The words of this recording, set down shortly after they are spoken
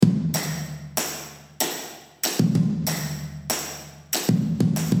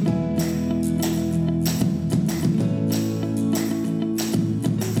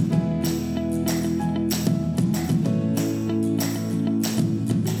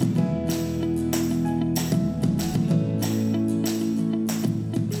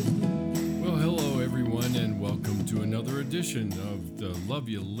Love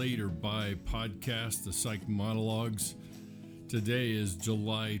You Later Bye podcast, the Psych Monologues. Today is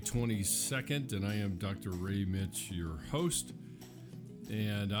July 22nd, and I am Dr. Ray Mitch, your host.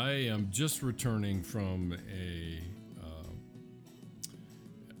 And I am just returning from a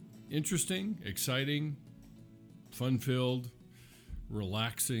interesting, exciting, fun-filled,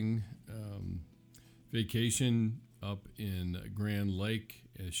 relaxing vacation up in Grand Lake,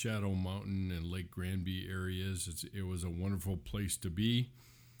 Shadow Mountain, and Lake Granby areas. It was a wonderful place to be.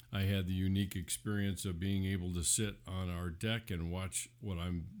 I had the unique experience of being able to sit on our deck and watch what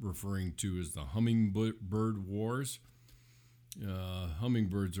I'm referring to as the hummingbird wars.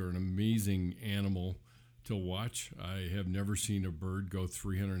 Hummingbirds are an amazing animal to watch. I have never seen a bird go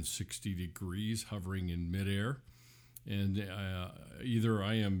 360 degrees hovering in midair. And either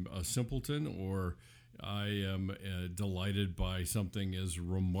I am a simpleton or I am delighted by something as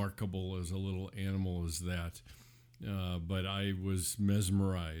remarkable as a little animal as that. But I was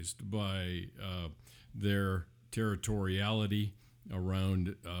mesmerized by their territoriality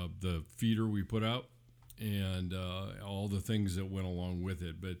around the feeder we put out and all the things that went along with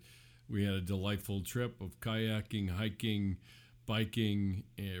it. But we had a delightful trip of kayaking, hiking, biking,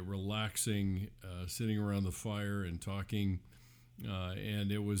 relaxing, sitting around the fire and talking.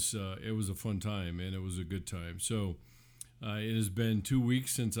 And it was a fun time, and it was a good time. So it has been 2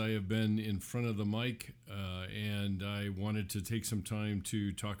 weeks since I have been in front of the mic, and I wanted to take some time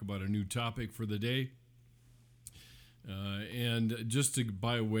to talk about a new topic for the day. And just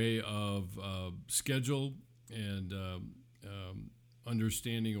by way of schedule and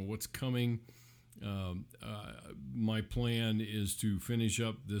understanding of what's coming, my plan is to finish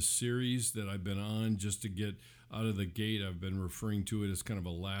up this series that I've been on just to get out of the gate. I've been referring to it as kind of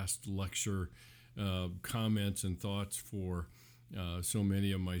a last lecture, comments and thoughts for so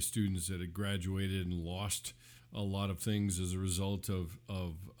many of my students that had graduated and lost a lot of things as a result of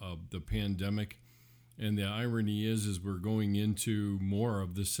the pandemic. And the irony is we're going into more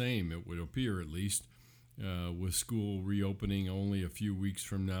of the same, it would appear at least, with school reopening only a few weeks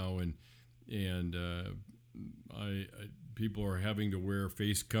from now. And people are having to wear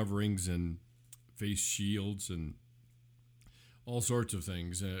face coverings and face shields and all sorts of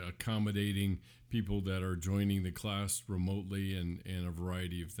things, accommodating people that are joining the class remotely and a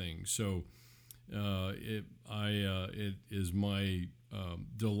variety of things. So it is my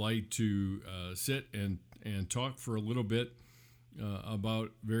delight to sit and talk for a little bit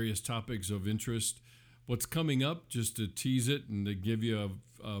about various topics of interest. What's coming up, just to tease it and to give you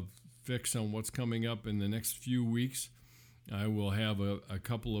a fix on what's coming up in the next few weeks. I will have a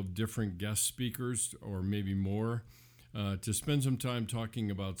couple of different guest speakers, or maybe more, to spend some time talking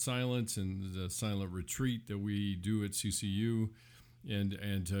about silence and the silent retreat that we do at CCU,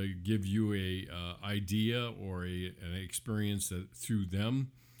 and to give you a idea or an experience that through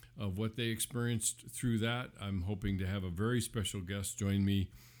them of what they experienced through that. I'm hoping to have a very special guest join me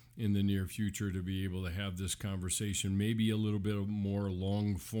in the near future to be able to have this conversation, maybe a little bit more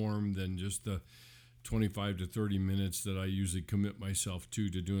long form than just the 25 to 30 minutes that I usually commit myself to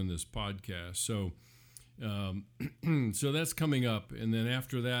doing this podcast. So that's coming up. And then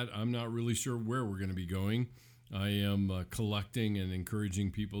after that, I'm not really sure where we're going to be going. I am collecting and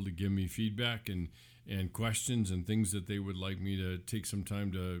encouraging people to give me feedback and questions and things that they would like me to take some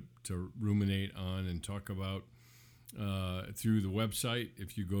time to ruminate on and talk about through the website.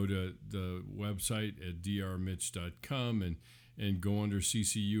 If you go to the website at drmitch.com and go under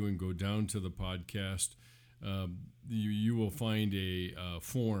CCU and go down to the podcast, you will find a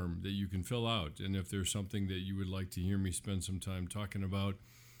form that you can fill out. And if there's something that you would like to hear me spend some time talking about,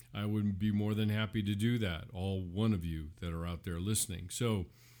 I would be more than happy to do that, all one of you that are out there listening. So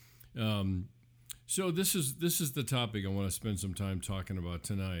this is the topic I want to spend some time talking about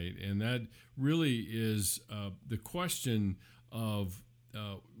tonight, and that really is the question of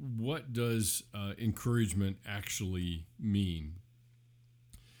what does encouragement actually mean?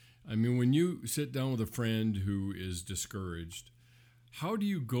 I mean, when you sit down with a friend who is discouraged, how do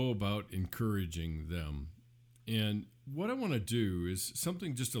you go about encouraging them? And what I want to do is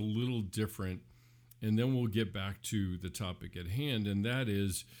something just a little different, and then we'll get back to the topic at hand, and that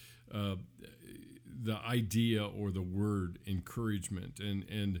is the idea or the word encouragement.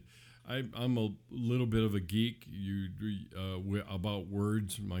 And I'm a little bit of a geek about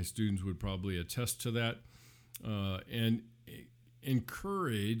words. My students would probably attest to that. And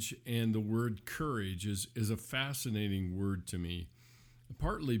encourage and the word courage is a fascinating word to me,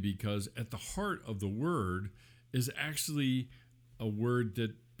 partly because at the heart of the word is actually a word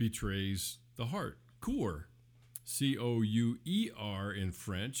that betrays the heart. Coeur. C-O-U-E-R in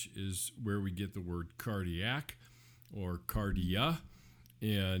French is where we get the word cardiac or cardia.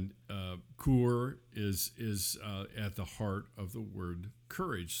 And kur is at the heart of the word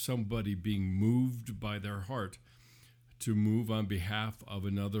courage. Somebody being moved by their heart to move on behalf of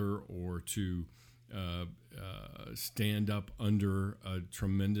another, or to stand up under a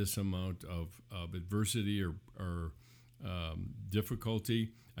tremendous amount of adversity or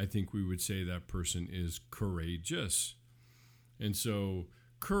difficulty. I think we would say that person is courageous. And so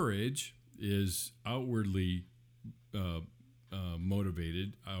courage is outwardly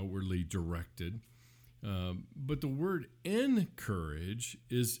motivated, outwardly directed. But the word encourage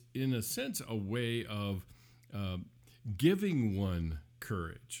is, in a sense, a way of giving one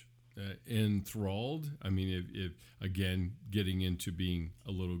courage. Enthralled. I mean, if again, getting into being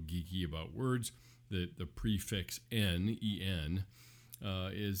a little geeky about words, the prefix en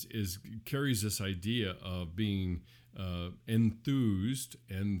is carries this idea of being enthused,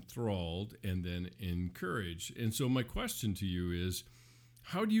 enthralled, and then encouraged. And so my question to you is,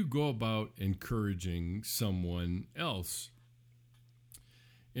 how do you go about encouraging someone else?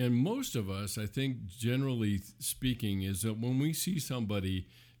 And most of us, I think, generally speaking, is that when we see somebody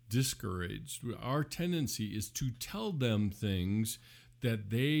discouraged, our tendency is to tell them things that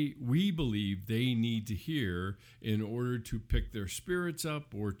we believe they need to hear in order to pick their spirits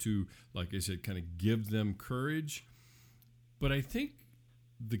up, or to, like I said, kind of give them courage. But I think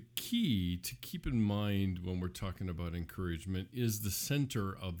the key to keep in mind when we're talking about encouragement is the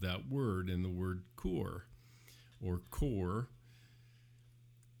center of that word, and the word core, or core,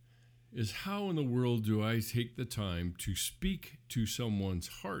 is how in the world do I take the time to speak to someone's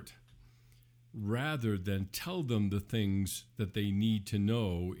heart rather than tell them the things that they need to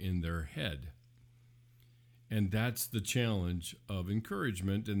know in their head. And that's the challenge of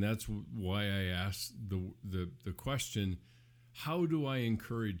encouragement, and that's why I asked the question, how do I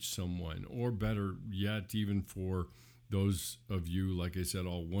encourage someone? Or better yet, even for those of you, like I said,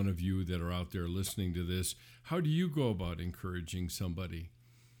 all one of you that are out there listening to this, how do you go about encouraging somebody?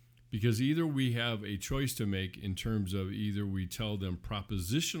 Because either we have a choice to make in terms of either we tell them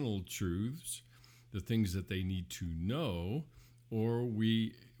propositional truths, the things that they need to know, or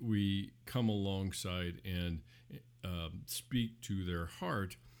we come alongside and speak to their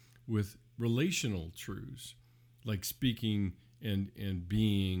heart with relational truths, like speaking and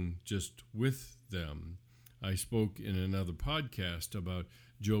being just with them. I spoke in another podcast about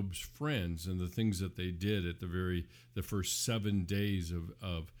Job's friends and the things that they did at the first 7 days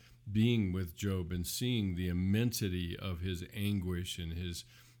of being with Job, and seeing the immensity of his anguish and his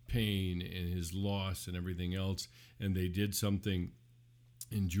pain and his loss and everything else. And they did something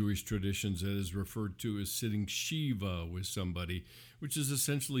in Jewish traditions that is referred to as sitting Shiva with somebody, which is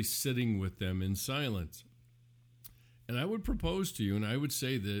essentially sitting with them in silence. And I would propose to you, and I would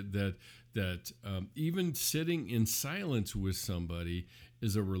say that even sitting in silence with somebody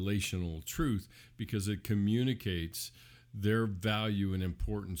is a relational truth, because it communicates their value and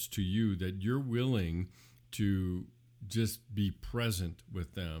importance to you, that you're willing to just be present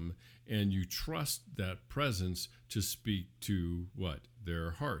with them, and you trust that presence to speak to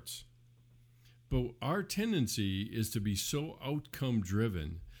their hearts. But our tendency is to be so outcome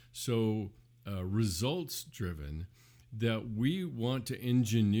driven, so results driven, that we want to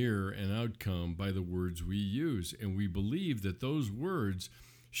engineer an outcome by the words we use, and we believe that those words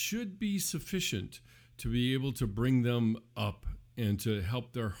should be sufficient to be able to bring them up and to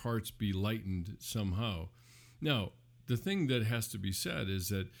help their hearts be lightened somehow. Now, the thing that has to be said is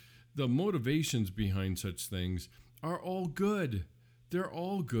that the motivations behind such things are all good. They're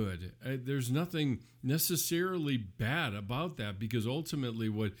all good. There's nothing necessarily bad about that, because ultimately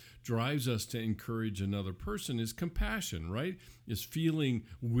what drives us to encourage another person is compassion, right? Is feeling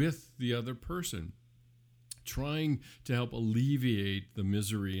with the other person, trying to help alleviate the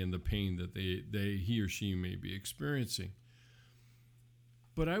misery and the pain that he or she may be experiencing.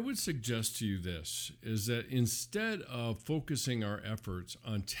 But I would suggest to you this, is that instead of focusing our efforts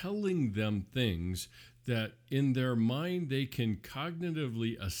on telling them things that in their mind they can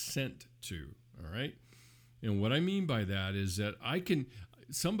cognitively assent to, all right? And what I mean by that is that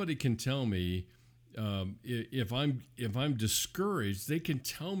somebody can tell me, if I'm discouraged, they can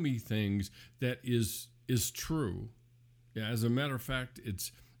tell me things that is true. As a matter of fact,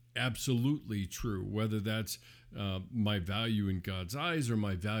 it's absolutely true, whether that's my value in God's eyes, or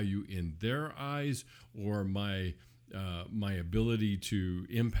my value in their eyes, or my ability to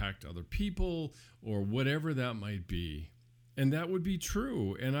impact other people, or whatever that might be. And that would be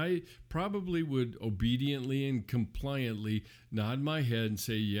true. And I probably would obediently and compliantly nod my head and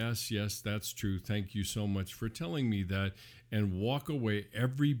say, yes, that's true. Thank you so much for telling me that, and walk away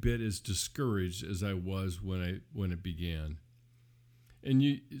every bit as discouraged as I was when it began.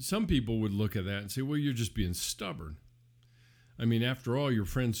 And some people would look at that and say, well, you're just being stubborn. I mean, after all, your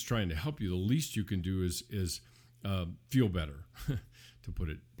friend's trying to help you. The least you can do is feel better, to put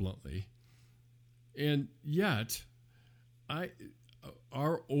it bluntly. And yet,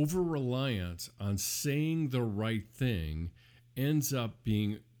 our over-reliance on saying the right thing ends up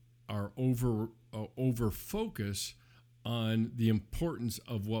being our over-focus on the importance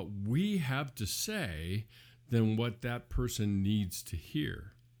of what we have to say than what that person needs to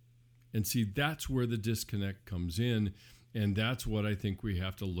hear. And see, that's where the disconnect comes in, and that's what I think we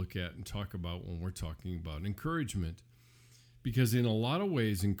have to look at and talk about when we're talking about encouragement. Because in a lot of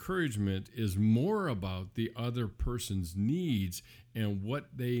ways, encouragement is more about the other person's needs and what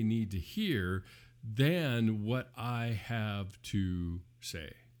they need to hear than what I have to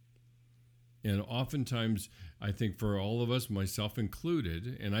say. And oftentimes, I think for all of us, myself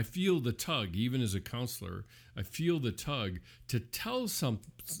included, and I feel the tug, even as a counselor, I feel the tug to tell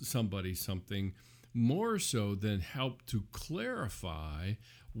somebody something more so than help to clarify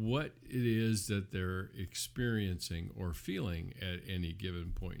what it is that they're experiencing or feeling at any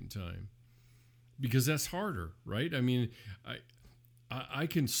given point in time. Because that's harder, right? I mean, I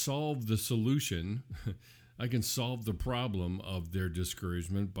can solve the solution. I can solve the problem of their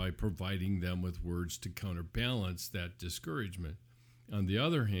discouragement by providing them with words to counterbalance that discouragement. On the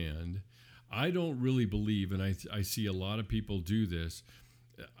other hand, I don't really believe, and I see a lot of people do this,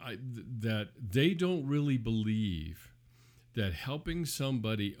 that they don't really believe that helping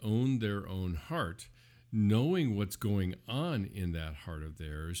somebody own their own heart, knowing what's going on in that heart of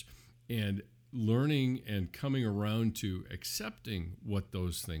theirs, and learning and coming around to accepting what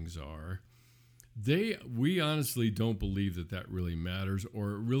those things are, we honestly don't believe that really matters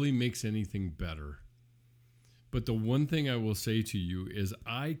or it really makes anything better. But the one thing I will say to you is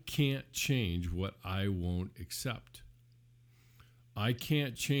I can't change what I won't accept. I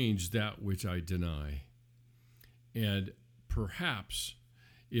can't change that which I deny. And perhaps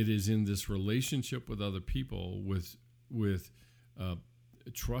it is in this relationship with other people, with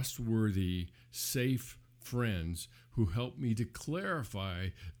trustworthy, safe friends who help me to clarify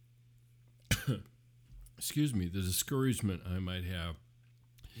the discouragement I might have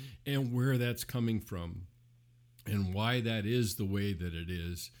and where that's coming from and why that is the way that it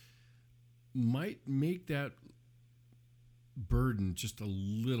is, might make that burden just a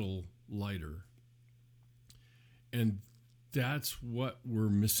little lighter. And that's what we're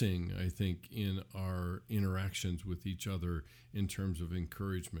missing, I think, in our interactions with each other in terms of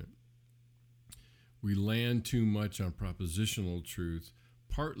encouragement. We land too much on propositional truth,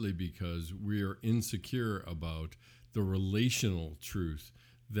 partly because we are insecure about the relational truth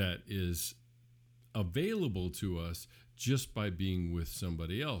that is available to us just by being with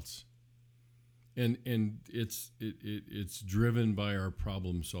somebody else. And it's driven by our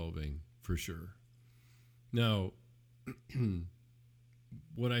problem solving, for sure. Now,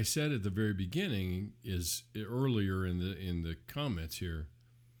 what I said at the very beginning is earlier in the comments here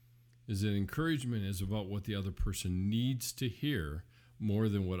is that encouragement is about what the other person needs to hear more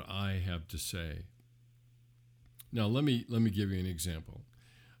than what I have to say. Now, let me give you an example.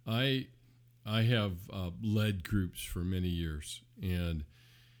 I have led groups for many years, and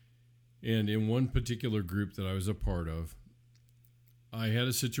in one particular group that I was a part of, I had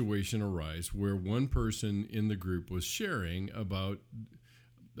a situation arise where one person in the group was sharing about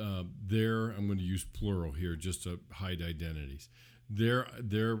their, I'm going to use plural here just to hide identities, their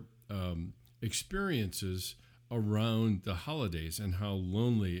experiences around the holidays and how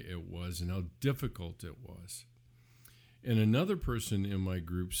lonely it was and how difficult it was. And another person in my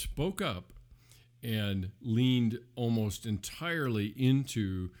group spoke up and leaned almost entirely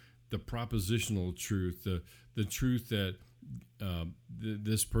into the propositional truth, the truth that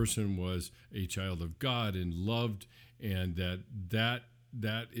this person was a child of God and loved, and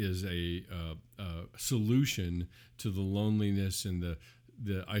that is a solution to the loneliness and the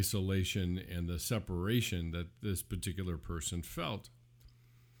isolation and the separation that this particular person felt.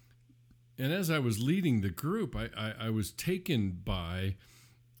 And as I was leading the group, I was taken by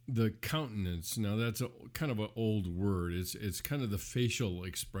the countenance. Now that's kind of an old word. It's kind of the facial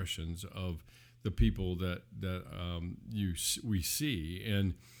expressions of the people that we see.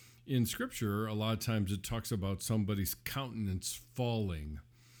 And in Scripture, a lot of times it talks about somebody's countenance falling.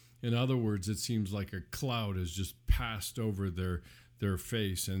 In other words, it seems like a cloud has just passed over their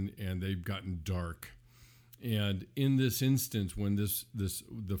face and they've gotten dark. And in this instance, when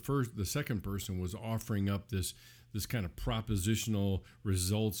the second person was offering up this kind of propositional,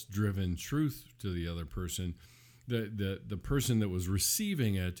 results-driven truth to the other person, the person that was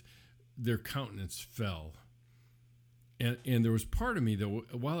receiving it, their countenance fell. And there was part of me that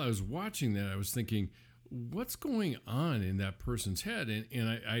while I was watching that, I was thinking, what's going on in that person's head?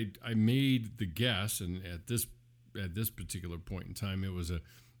 And I made the guess, and at this particular point in time, it was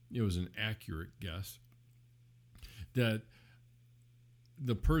an accurate guess, that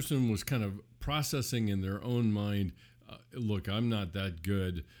the person was kind of processing in their own mind, look, I'm not that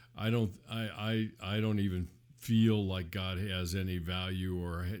good. I don't even feel like God has any value,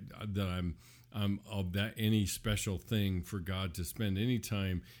 or that I'm of that any special thing for God to spend any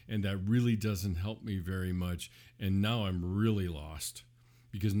time, and that really doesn't help me very much. And now I'm really lost,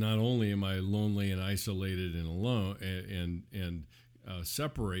 because not only am I lonely and isolated and alone and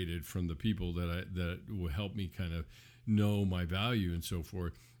separated from the people that will help me kind of know my value and so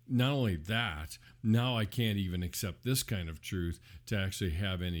forth. Not only that, now I can't even accept this kind of truth to actually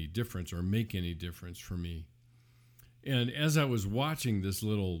have any difference or make any difference for me. And as I was watching this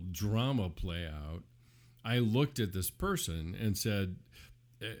little drama play out, I looked at this person and said,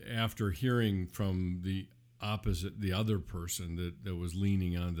 after hearing from the other person that was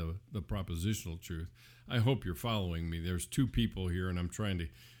leaning on the propositional truth, I hope you're following me. There's two people here, and I'm trying to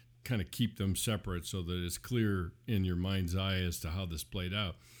kind of keep them separate so that it's clear in your mind's eye as to how this played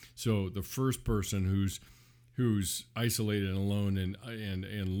out. So the first person who's isolated and alone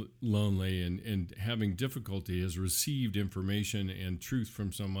and lonely and having difficulty has received information and truth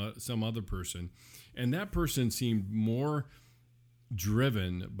from some other person, and that person seemed more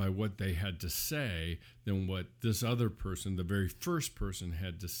driven by what they had to say than what this other person, the very first person,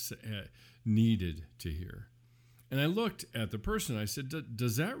 had to say, needed to hear. And I looked at the person. I said,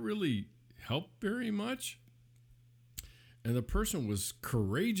 does that really help very much? And the person was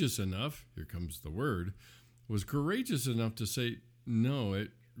courageous enough, here comes the word, was courageous enough to say, no,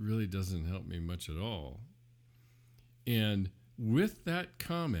 it really doesn't help me much at all. And with that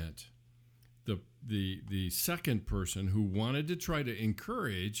comment, the second person, who wanted to try to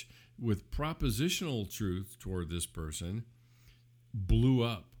encourage with propositional truth toward this person, blew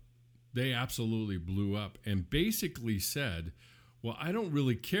up. They absolutely blew up and basically said, well, I don't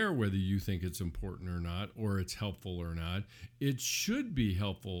really care whether you think it's important or not, or it's helpful or not. It should be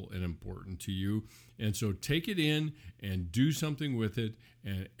helpful and important to you. And so take it in and do something with it,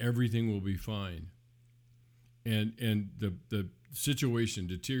 and everything will be fine. And the situation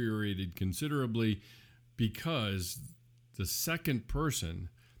deteriorated considerably because the second person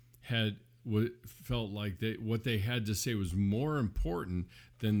felt like what they had to say was more important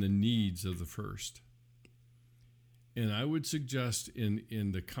than the needs of the first. And I would suggest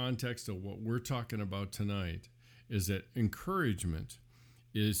in the context of what we're talking about tonight is that encouragement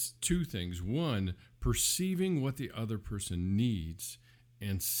is two things. One, perceiving what the other person needs.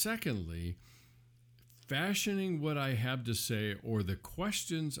 And secondly, fashioning what I have to say, or the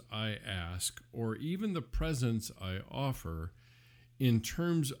questions I ask, or even the presence I offer in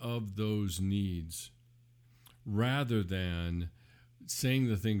terms of those needs, rather than saying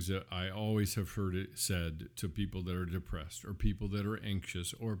the things that I always have heard it said to people that are depressed, or people that are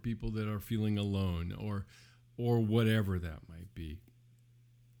anxious, or people that are feeling alone, or whatever that might be.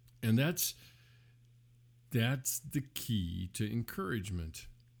 And that's the key to encouragement,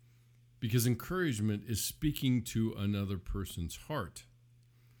 because encouragement is speaking to another person's heart.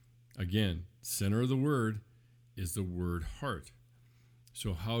 Again, center of the word is the word heart.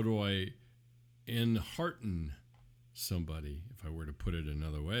 So how do I enhearten somebody, if I were to put it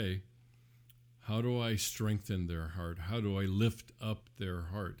another way? How do I strengthen their heart? How do I lift up their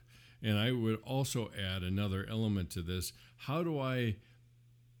heart? And I would also add another element to this. How do I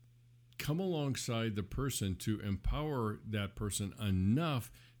come alongside the person to empower that person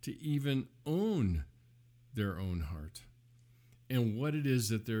enough to even own their own heart and what it is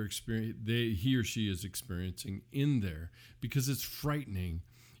that he or she is experiencing in there? Because it's frightening.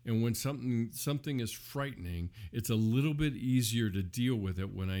 And when something is frightening, it's a little bit easier to deal with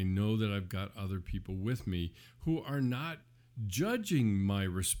it when I know that I've got other people with me who are not judging my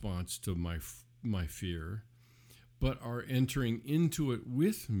response to my fear, but are entering into it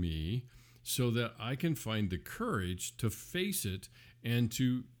with me so that I can find the courage to face it and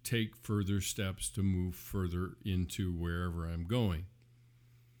to take further steps to move further into wherever I'm going.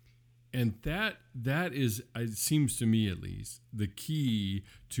 And that is, it seems to me at least, the key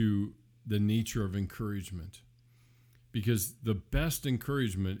to the nature of encouragement. Because the best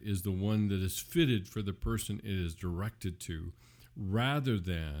encouragement is the one that is fitted for the person it is directed to, rather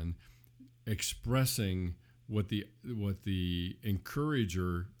than expressing what the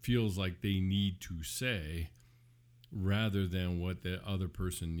encourager feels like they need to say, rather than what the other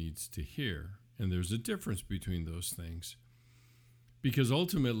person needs to hear. And there's a difference between those things. Because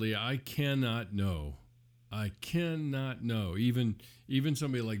ultimately, I cannot know I cannot know. Even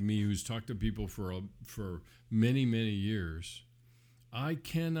somebody like me who's talked to people for many, many years, I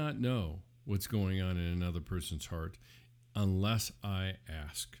cannot know what's going on in another person's heart unless I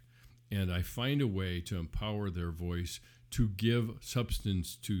ask. And I find a way to empower their voice to give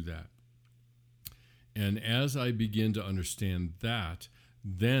substance to that. And as I begin to understand that,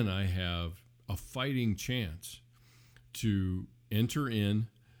 then I have a fighting chance to enter in,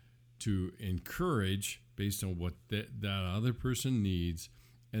 to encourage based on what that other person needs,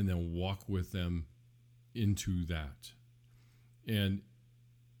 and then walk with them into that. And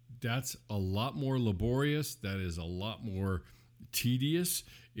that's a lot more laborious. That is a lot more tedious.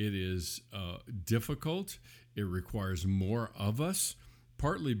 It is difficult. It requires more of us,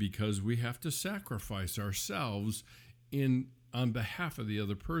 partly because we have to sacrifice ourselves on behalf of the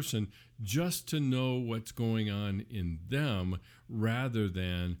other person just to know what's going on in them rather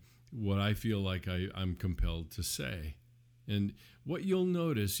than what I feel like I'm compelled to say. And what you'll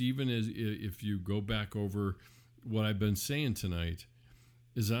notice, even as if you go back over what I've been saying tonight,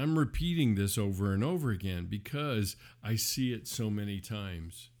 is I'm repeating this over and over again because I see it so many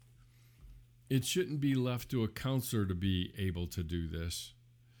times. It shouldn't be left to a counselor to be able to do this,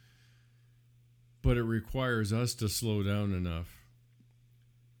 but it requires us to slow down enough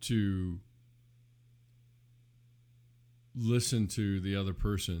to listen to the other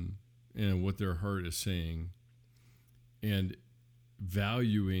person and what their heart is saying, and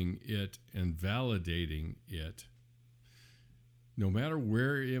valuing it and validating it, no matter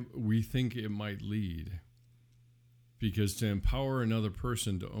where we think it might lead. Because to empower another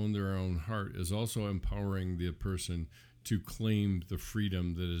person to own their own heart is also empowering the person to claim the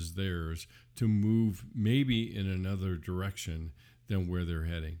freedom that is theirs to move maybe in another direction than where they're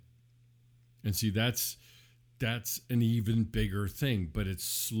heading. And see, that's an even bigger thing, but it's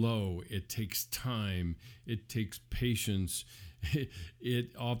slow. It takes time. It takes patience.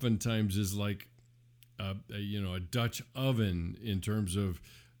 It oftentimes is like a Dutch oven in terms of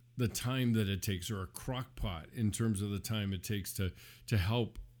the time that it takes, or a crock pot in terms of the time it takes to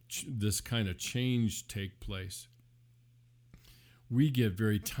help this kind of change take place. We get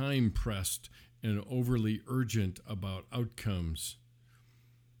very time pressed and overly urgent about outcomes.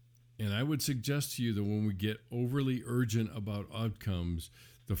 And I would suggest to you that when we get overly urgent about outcomes,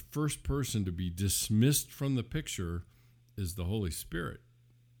 the first person to be dismissed from the picture is the Holy Spirit.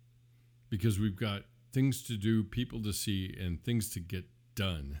 Because we've got things to do, people to see, and things to get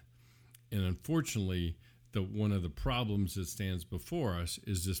done. And unfortunately, one of the problems that stands before us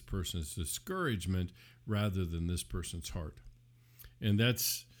is this person's discouragement rather than this person's heart. And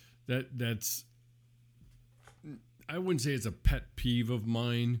that's I wouldn't say it's a pet peeve of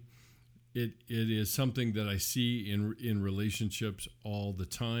mine. It is something that I see in relationships all the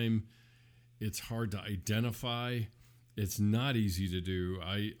time. It's hard to identify. It's not easy to do.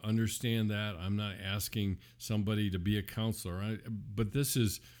 I understand that. I'm not asking somebody to be a counselor, but this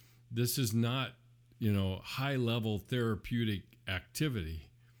is not, high-level therapeutic activity.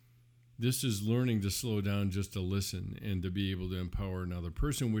 This is learning to slow down just to listen and to be able to empower another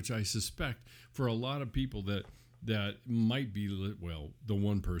person, which I suspect for a lot of people that might be, the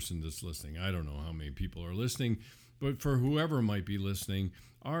one person that's listening. I don't know how many people are listening, but for whoever might be listening,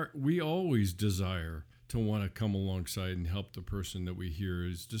 we always desire to want to come alongside and help the person that we hear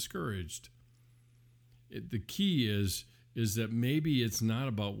is discouraged. The key is that maybe it's not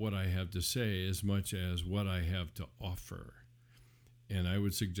about what I have to say as much as what I have to offer. And I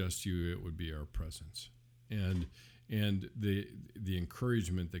would suggest to you it would be our presence and the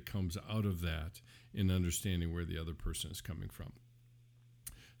encouragement that comes out of that in understanding where the other person is coming from.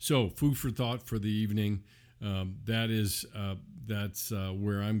 So, food for thought for the evening. That's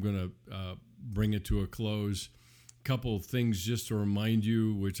where I'm going to bring it to a close. Couple of things just to remind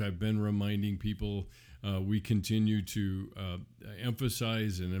you, which I've been reminding people. We continue to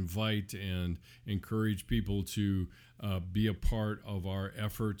emphasize and invite and encourage people to be a part of our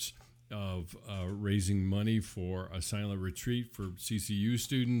efforts of raising money for a silent retreat for CCU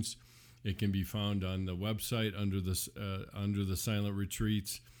students. It can be found on the website under the silent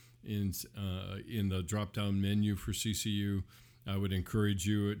retreats in the drop-down menu for CCU. I would encourage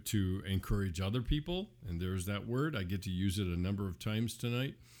you to encourage other people, and there's that word. I get to use it a number of times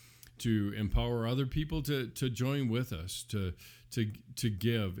tonight, to empower other people to join with us, to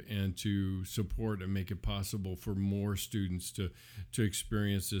give and to support and make it possible for more students to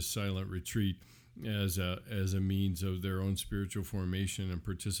experience this silent retreat as a means of their own spiritual formation and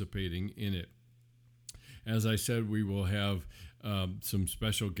participating in it. As I said, we will have some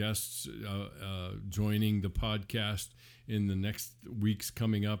special guests joining the podcast in the next weeks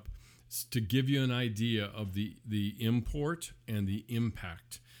coming up. to give you an idea of the import and the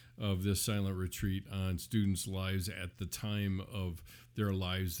impact of this silent retreat on students' lives at the time of their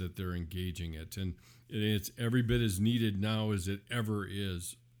lives that they're engaging it. And it's every bit as needed now as it ever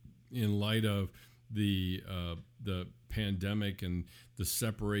is in light of the pandemic and the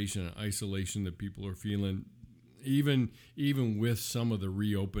separation and isolation that people are feeling, even with some of the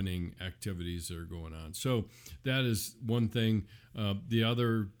reopening activities that are going on. So that is one thing. The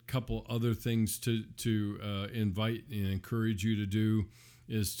other couple other things to invite and encourage you to do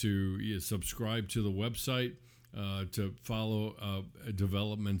is to subscribe to the website, to follow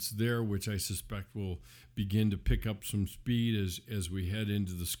developments there, which I suspect will begin to pick up some speed as we head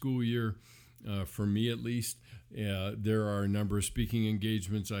into the school year. For me, at least, there are a number of speaking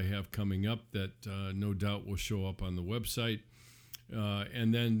engagements I have coming up that no doubt will show up on the website.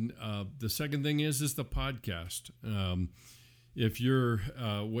 And then the second thing is the podcast. If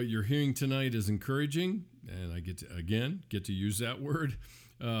what you're hearing tonight is encouraging, and I get to use that word,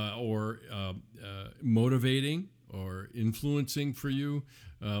 or motivating or influencing for you,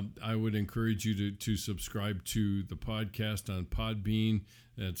 I would encourage you to subscribe to the podcast on Podbean.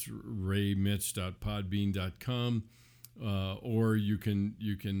 That's raymitch.podbean.com, or you can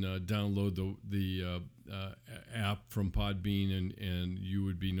download the app from Podbean, and you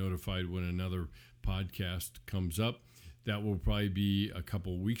would be notified when another podcast comes up. That will probably be a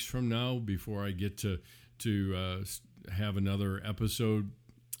couple weeks from now before I get to have another episode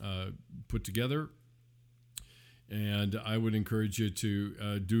put together. And I would encourage you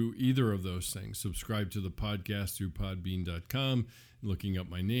to do either of those things. Subscribe to the podcast through podbean.com, looking up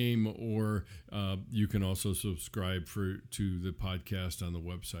my name, or you can also subscribe to the podcast on the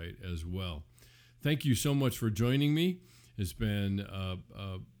website as well. Thank you so much for joining me. It's been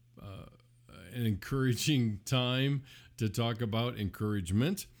an encouraging time to talk about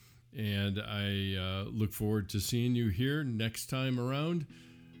encouragement, and I look forward to seeing you here next time around.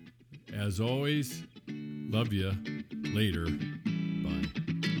 As always, love you. Later.